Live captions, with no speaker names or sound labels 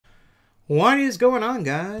What is going on,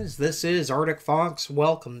 guys? This is Arctic Fox.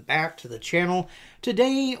 Welcome back to the channel.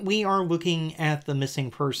 Today we are looking at the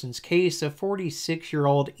missing persons case of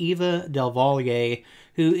 46-year-old Eva Delvalle,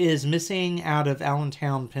 who is missing out of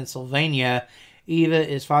Allentown, Pennsylvania. Eva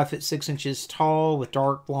is 5 foot 6 inches tall with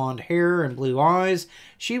dark blonde hair and blue eyes.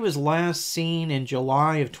 She was last seen in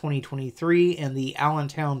July of 2023 in the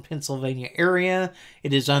Allentown, Pennsylvania area.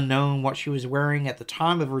 It is unknown what she was wearing at the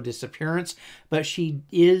time of her disappearance, but she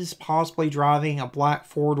is possibly driving a black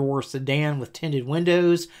four-door sedan with tinted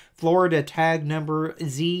windows, Florida tag number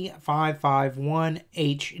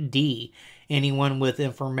Z551HD. Anyone with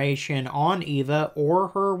information on Eva or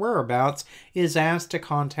her whereabouts is asked to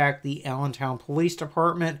contact the Allentown Police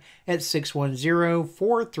Department at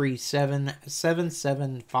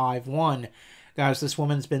 610-437-7751. Guys, this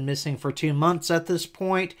woman's been missing for 2 months at this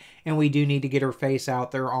point, and we do need to get her face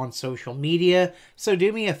out there on social media. So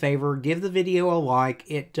do me a favor, give the video a like.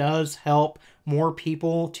 It does help more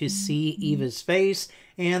people to see Eva's face,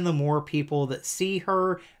 and the more people that see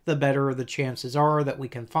her, the better the chances are that we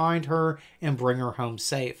can find her and bring her home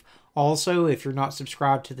safe. Also, if you're not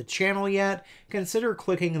subscribed to the channel yet, consider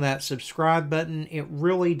clicking that subscribe button. It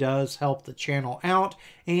really does help the channel out,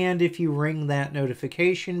 and if you ring that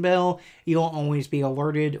notification bell, you'll always be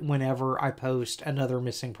alerted whenever I post another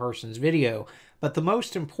missing persons video. But the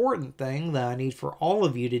most important thing that I need for all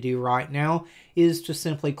of you to do right now is to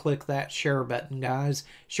simply click that share button, guys.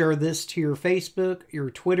 Share this to your Facebook, your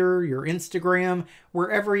Twitter, your Instagram,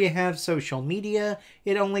 wherever you have social media.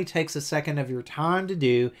 It only takes a second of your time to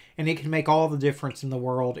do, and it can make all the difference in the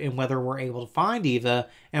world in whether we're able to find Eva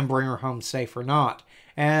and bring her home safe or not.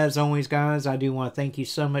 As always, guys, I do want to thank you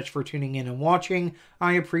so much for tuning in and watching.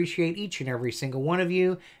 I appreciate each and every single one of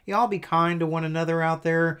you. Y'all be kind to one another out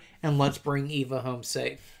there, and let's bring Eva home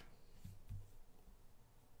safe.